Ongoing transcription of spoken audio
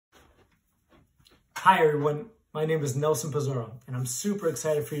Hi everyone, my name is Nelson Pizarro, and I'm super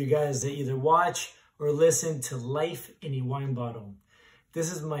excited for you guys to either watch or listen to Life in a Wine Bottle.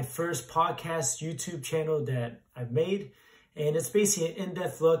 This is my first podcast YouTube channel that I've made, and it's basically an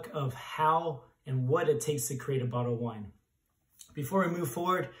in-depth look of how and what it takes to create a bottle of wine. Before we move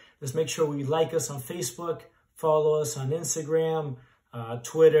forward, let's make sure we like us on Facebook, follow us on Instagram,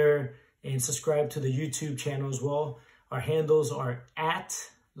 Twitter, and subscribe to the YouTube channel as well. Our handles are at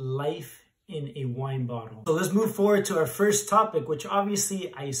Life in a Wine Bottle. So let's move forward to our first topic, which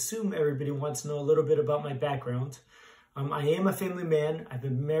obviously I assume everybody wants to know a little bit about my background. I am a family man. I've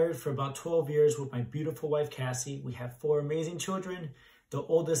been married for about 12 years with my beautiful wife, Cassie. We have 4 amazing children. The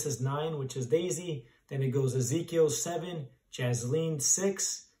oldest is 9, which is Daisy. Then it goes Ezekiel 7, Jasleen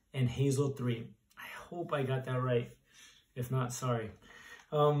 6, and Hazel 3. I hope I got that right. If not, sorry.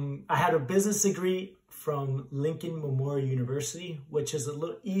 I had a business degree from Lincoln Memorial University, which is a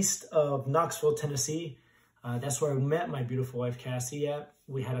little east of Knoxville, Tennessee. That's where I met my beautiful wife, Cassie, at.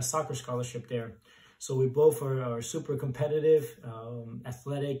 We had a soccer scholarship there. So we both are super competitive,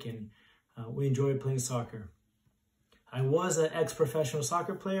 athletic, and we enjoy playing soccer. I was an ex-professional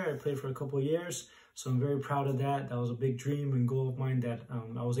soccer player. I played for a couple of years, so I'm very proud of that. That was a big dream and goal of mine that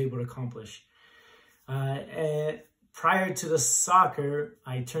I was able to accomplish. Prior to the soccer,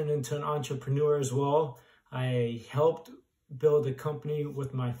 I turned into an entrepreneur as well. I helped build a company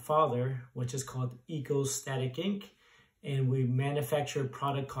with my father, which is called EcoStatic Inc. And we manufacture a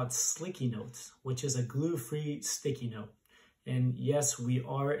product called Slicky Notes, which is a glue-free sticky note. And yes, we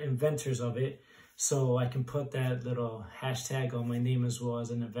are inventors of it. So I can put that little hashtag on my name as well as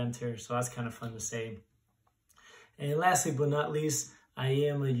an inventor. So that's kind of fun to say. And lastly, but not least, I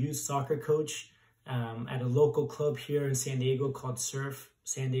am a youth soccer coach at a local club here in San Diego called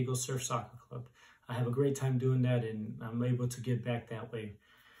San Diego Surf Soccer Club. I have a great time doing that, and I'm able to give back that way.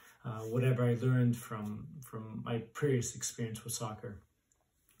 Whatever I learned from my previous experience with soccer.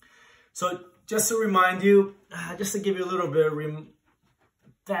 So just to remind you, just to give you a little bit of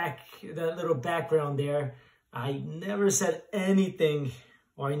that little background there, I never said anything,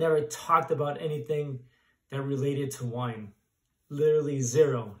 or I never talked about anything that related to wine. Literally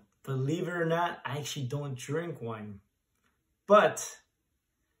zero. Believe it or not, I actually don't drink wine. But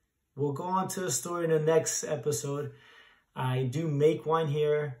we'll go on to the story in the next episode. I do make wine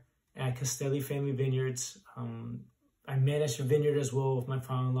here at Castelli Family Vineyards. I manage a vineyard as well with my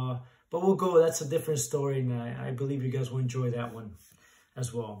father-in-law. But that's a different story, and I believe you guys will enjoy that one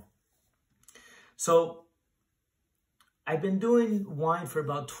as well. So I've been doing wine for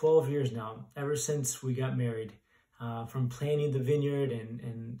about 12 years now, ever since we got married. From planting the vineyard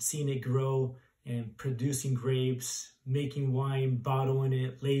and seeing it grow and producing grapes, making wine, bottling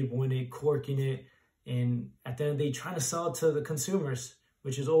it, labeling it, corking it, and at the end of the day, trying to sell it to the consumers,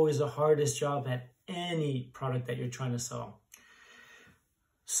 which is always the hardest job at any product that you're trying to sell.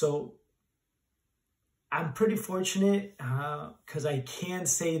 So I'm pretty fortunate because I can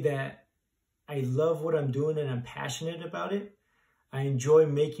say that I love what I'm doing and I'm passionate about it. I enjoy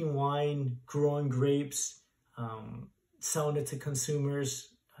making wine, growing grapes, selling it to consumers,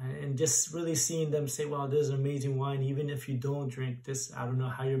 and just really seeing them say, wow, this is amazing wine. Even if you don't drink this, I don't know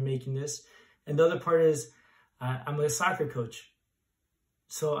how you're making this. And the other part is I'm a soccer coach.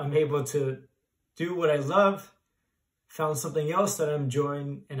 So I'm able to do what I love, found something else that I'm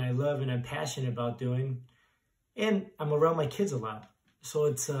enjoying and I love and I'm passionate about doing. And I'm around my kids a lot. So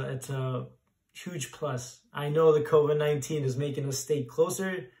it's a huge plus. I know the COVID-19 is making us stay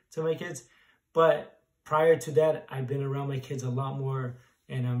closer to my kids, but prior to that, I've been around my kids a lot more,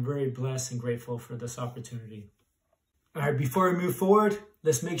 and I'm very blessed and grateful for this opportunity. All right, before we move forward,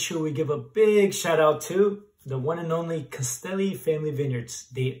 let's make sure we give a big shout out to the one and only Castelli Family Vineyards.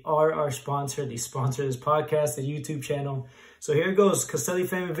 They are our sponsor. They sponsor this podcast, the YouTube channel. So here it goes, Castelli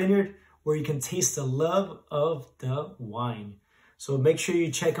Family Vineyard, where you can taste the love of the wine. So make sure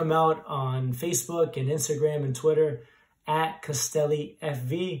you check them out on Facebook and Instagram and Twitter at Castelli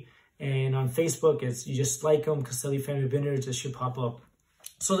FV. And on Facebook, you just like them, Castelli Family Vineyards, it should pop up.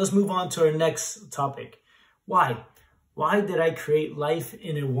 So let's move on to our next topic. Why? Why did I create Life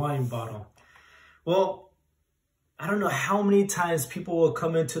in a Wine Bottle? Well, I don't know how many times people will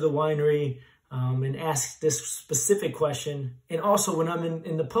come into the winery and ask this specific question. And also when I'm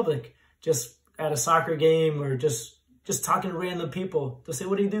in the public, just at a soccer game or just talking to random people, they'll say,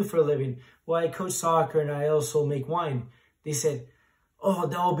 what do you do for a living? Well, I coach soccer and I also make wine. They said, oh,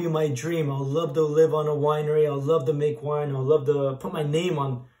 that will be my dream. I'd love to live on a winery. I'd love to make wine. I'd love to put my name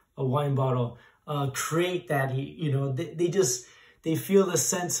on a wine bottle. Create that, you know, they feel the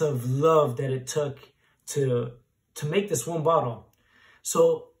sense of love that it took to make this one bottle.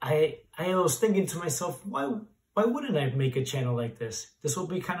 So I was thinking to myself, why wouldn't I make a channel like this? This will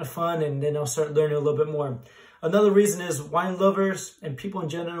be kind of fun, and then I'll start learning a little bit more. Another reason is wine lovers and people in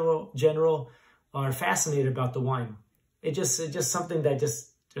general are fascinated about the wine. It's just something that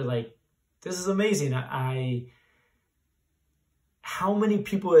they're like, this is amazing. How many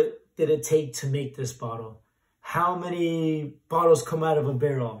people did it take to make this bottle? How many bottles come out of a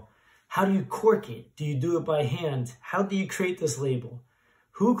barrel? How do you cork it? Do you do it by hand? How do you create this label?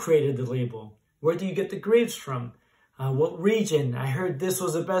 Who created the label? Where do you get the grapes from? What region? I heard this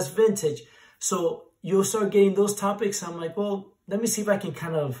was the best vintage. So you'll start getting those topics. I'm like, well, let me see if I can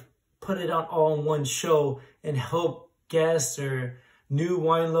kind of put it on all in one show and help guests or new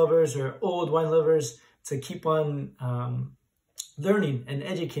wine lovers or old wine lovers to keep on learning and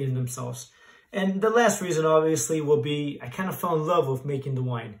educating themselves. And the last reason, obviously, will be I kind of fell in love with making the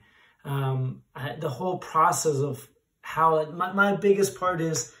wine. The whole process of how my biggest part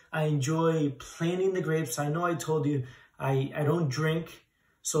is I enjoy planting the grapes. I know I told you I don't drink,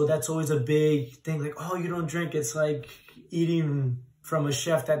 so that's always a big thing. Like, oh, you don't drink? It's like eating from a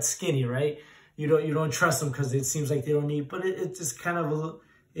chef that's skinny, right? You don't trust them because it seems like they don't eat. But it's just kind of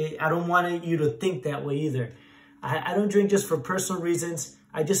I don't want you to think that way either. I don't drink just for personal reasons.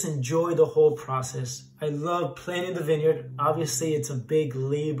 I just enjoy the whole process. I love planting the vineyard. Obviously, it's a big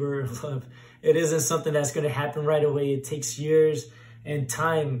labor of love. It isn't something that's going to happen right away. It takes years and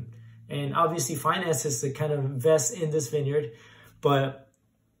time and obviously finances to kind of invest in this vineyard. But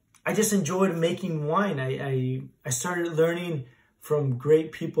I just enjoyed making wine. I started learning from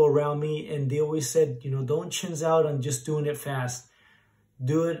great people around me, and they always said, don't chins out on just doing it fast.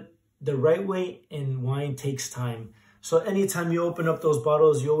 Do it the right way, and wine takes time. So anytime you open up those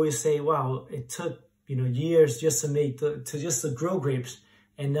bottles, you always say, wow, it took, years just to make just to grow grapes.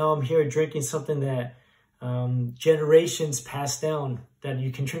 And now I'm here drinking something that generations passed down that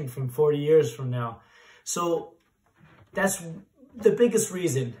you can drink from 40 years from now. So that's the biggest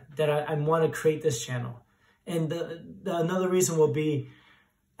reason that I want to create this channel. And another reason will be,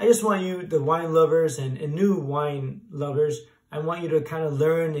 I just want you, the wine lovers and new wine lovers, I want you to kind of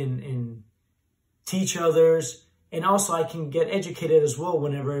learn and teach others. And also I can get educated as well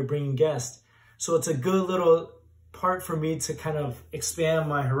whenever I bring guests. So it's a good little part for me to kind of expand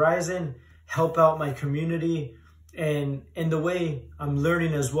my horizon, help out my community, and in the way I'm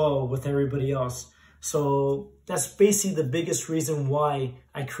learning as well with everybody else. So that's basically the biggest reason why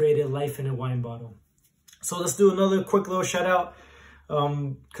I created Life in a Wine Bottle. So let's do another quick little shout out.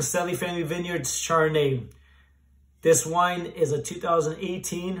 Castelli Family Vineyards Chardonnay. This wine is a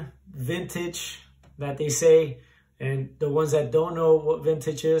 2018 vintage that they say. And the ones that don't know what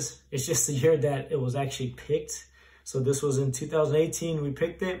vintage is, it's just the year that it was actually picked. So this was in 2018, we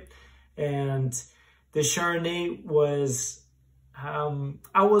picked it. And the Chardonnay was,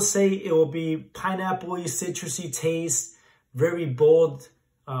 I will say it will be pineapple-y, citrusy taste, very bold,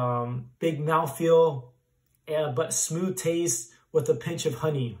 big mouthfeel, but smooth taste with a pinch of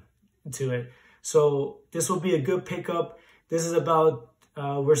honey to it. So this will be a good pickup. This is about,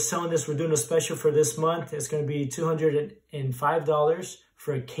 we're selling this, we're doing a special for this month. It's going to be $205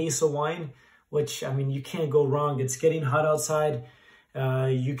 for a case of wine, which, I mean, you can't go wrong. It's getting hot outside.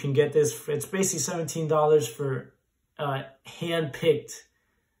 You can get this, it's basically $17 for a hand-picked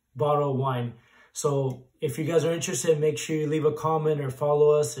bottle of wine. So if you guys are interested, make sure you leave a comment or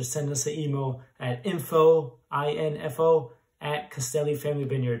follow us or send us an email at info, I-N-F-O, at Castelli Family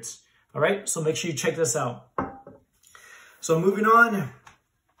Vineyards. All right, so make sure you check this out. So moving on.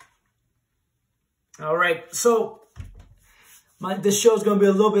 All right, so this show is going to be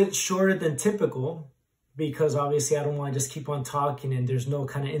a little bit shorter than typical because obviously I don't want to just keep on talking and there's no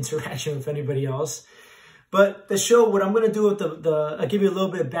kind of interaction with anybody else. But the show, what I'm going to do with I'll give you a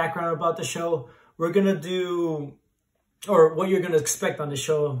little bit of background about the show. We're going to do, or what you're going to expect on the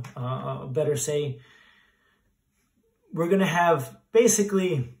show, better say. We're going to have,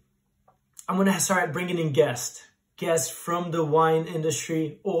 basically, I'm going to start bringing in guests from the wine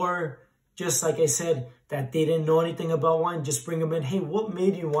industry, or just like I said, that they didn't know anything about wine, just bring them in. Hey, what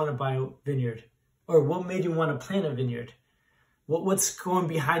made you want to buy a vineyard? Or what made you want to plant a vineyard? What's going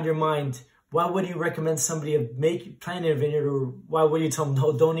behind your mind? Why would you recommend somebody planting a vineyard, or why would you tell them,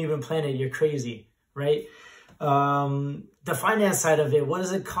 no, don't even plant it, you're crazy, right? The finance side of it, what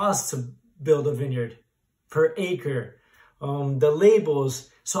does it cost to build a vineyard per acre? The labels.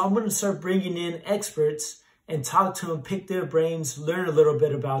 So I'm going to start bringing in experts and talk to them, pick their brains, learn a little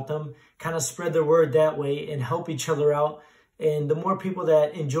bit about them, kind of spread the word that way and help each other out. And the more people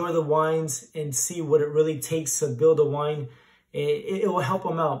that enjoy the wines and see what it really takes to build a wine, it will help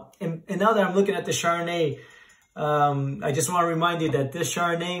them out. And now that I'm looking at the Chardonnay, I just want to remind you that this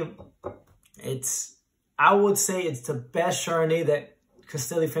Chardonnay, I would say it's the best Chardonnay that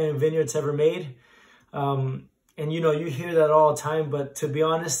Castelli Family Vineyards ever made. And you know, you hear that all the time, but to be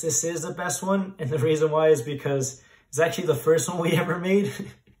honest, this is the best one. And the reason why is because it's actually the first one we ever made.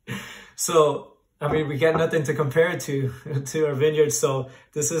 So, I mean, we got nothing to compare it to our vineyard. So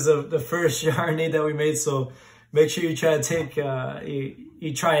this is the first Chardonnay that we made. So make sure you try to take,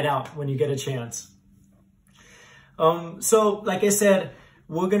 you try it out when you get a chance. So like I said,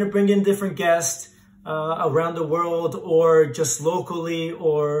 we're going to bring in different guests around the world or just locally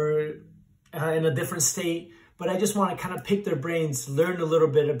or in a different state. But I just want to kind of pick their brains, learn a little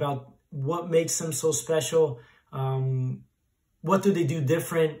bit about what makes them so special. What do they do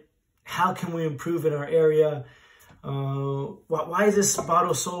different? How can we improve in our area? Why is this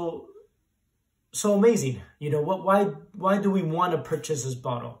bottle so amazing? You know, why do we want to purchase this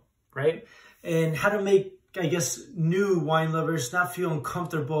bottle, right? And how to make, I guess, new wine lovers not feel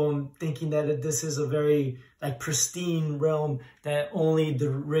uncomfortable and thinking that this is a very like pristine realm that only the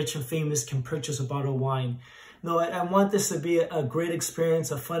rich and famous can purchase a bottle of wine. No, I want this to be a great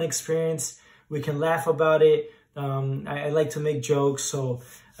experience, a fun experience. We can laugh about it. I like to make jokes, so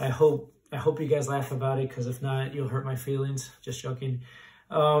I hope you guys laugh about it, because if not, you'll hurt my feelings. Just joking.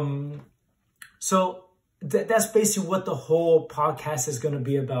 So that's basically what the whole podcast is going to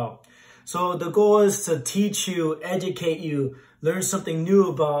be about. So the goal is to teach you, educate you, learn something new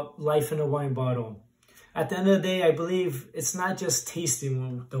about life in a wine bottle. At the end of the day, I believe it's not just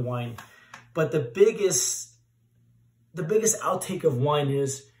tasting the wine, but the biggest outtake of wine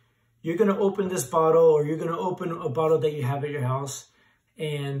is you're going to open this bottle, or you're going to open a bottle that you have at your house,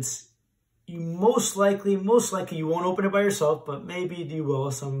 and you most likely you won't open it by yourself, but maybe you will.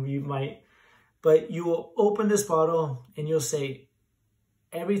 Some of you might. But you will open this bottle and you'll say,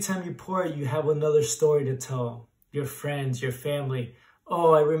 every time you pour it, you have another story to tell your friends, your family.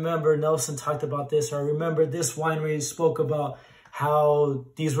 Oh, I remember Nelson talked about this, or I remember this winery spoke about how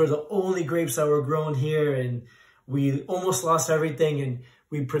these were the only grapes that were grown here, and we almost lost everything, and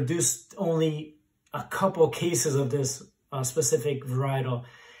we produced only a couple cases of this specific varietal.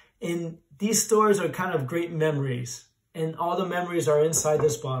 And these stories are kind of great memories, and all the memories are inside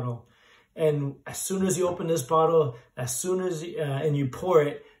this bottle. And as soon as you open this bottle, and you pour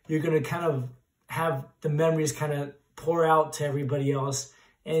it, you're going to kind of have the memories kind of pour out to everybody else.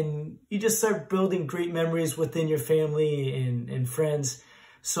 And you just start building great memories within your family and friends.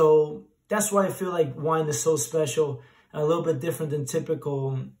 So that's why I feel like wine is so special, a little bit different than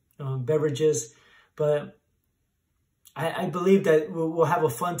typical beverages. But I believe that we'll have a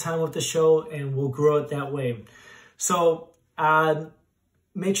fun time with the show, and we'll grow it that way. So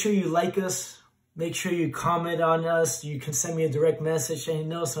make sure you like us. Make sure you comment on us. You can send me a direct message saying,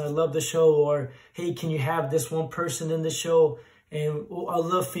 Nelson, I love the show. Or, hey, can you have this one person in the show? And I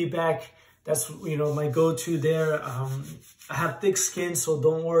love feedback. That's, you know, my go-to there. I have thick skin, so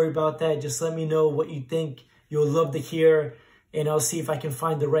don't worry about that. Just let me know what you think you'll love to hear. And I'll see if I can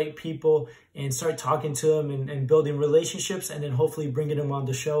find the right people and start talking to them and building relationships, and then hopefully bringing them on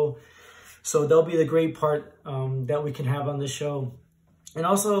the show. So that'll be the great part that we can have on the show. And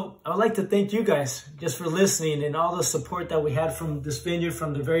also, I would like to thank you guys just for listening and all the support that we had from this vineyard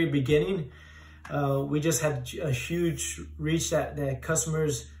from the very beginning. We just had a huge reach that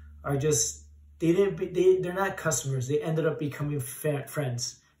customers are just, they're not customers. They ended up becoming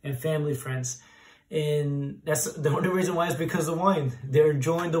friends and family friends. And that's the only reason why is because of wine. They're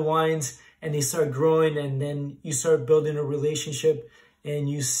enjoying the wines, and they start growing, and then you start building a relationship, and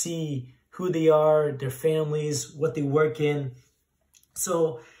you see who they are, their families, what they work in.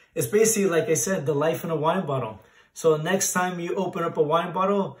 So it's basically, like I said, the life in a wine bottle. So next time you open up a wine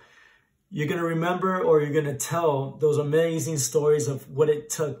bottle, you're going to remember, or you're going to tell those amazing stories of what it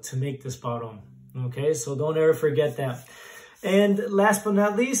took to make this bottle. Okay, so don't ever forget that. And last but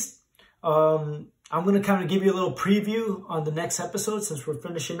not least, I'm going to kind of give you a little preview on the next episode since we're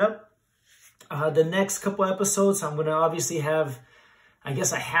finishing up. The next couple episodes, I'm going to obviously have, I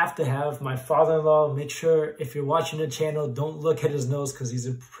guess I have to have my father-in-law. Make sure if you're watching the channel, don't look at his nose, because he's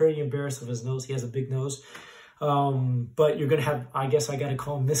pretty embarrassed of his nose. He has a big nose. But you're going to have, I guess I got to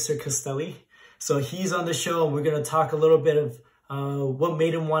call him Mr. Castelli. So he's on the show, and we're going to talk a little bit of what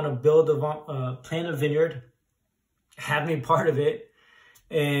made him want to build plant a vineyard, have me part of it,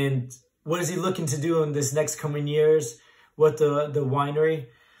 and what is he looking to do in this next coming years with the winery.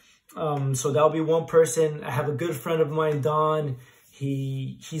 So that'll be one person. I have a good friend of mine, Don.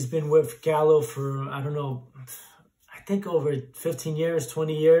 He's been with Gallo for, I don't know, I think over 15 years,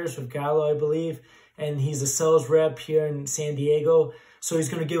 20 years with Gallo, I believe. And he's a sales rep here in San Diego. So he's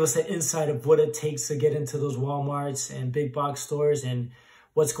going to give us an insight of what it takes to get into those Walmarts and big box stores and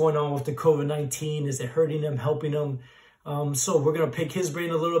what's going on with the COVID-19. Is it hurting them, helping them? So we're going to pick his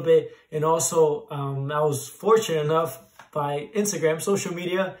brain a little bit. And also, I was fortunate enough by Instagram, social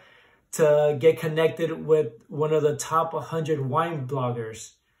media, to get connected with one of the top 100 wine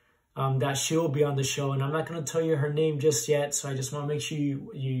bloggers. That she will be on the show. And I'm not going to tell you her name just yet. So I just want to make sure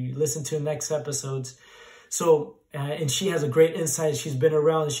you listen to the next episodes. So, and she has a great insight. She's been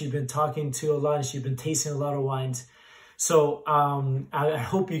around and she's been talking to a lot and she's been tasting a lot of wines. So I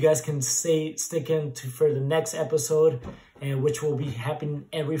hope you guys can stick in for the next episode, and which will be happening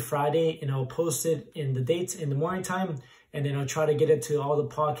every Friday. And I'll post it in the dates in the morning time. And then I'll try to get it to all the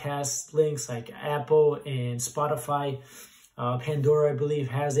podcast links like Apple and Spotify. Pandora, I believe,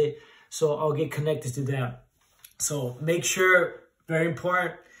 has it. So I'll get connected to that. So make sure, very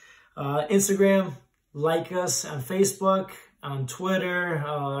important, Instagram, like us on Facebook, on Twitter.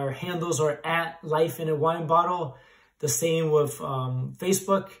 Our handles are at Life in a Wine Bottle. The same with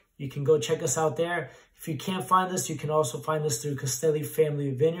Facebook. You can go check us out there. If you can't find us, you can also find us through Castelli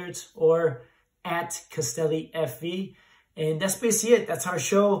Family Vineyards or at Castelli FV. And that's basically it. That's our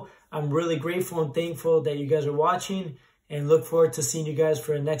show. I'm really grateful and thankful that you guys are watching, and look forward to seeing you guys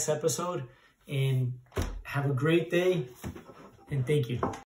for the next episode. And have a great day. And thank you.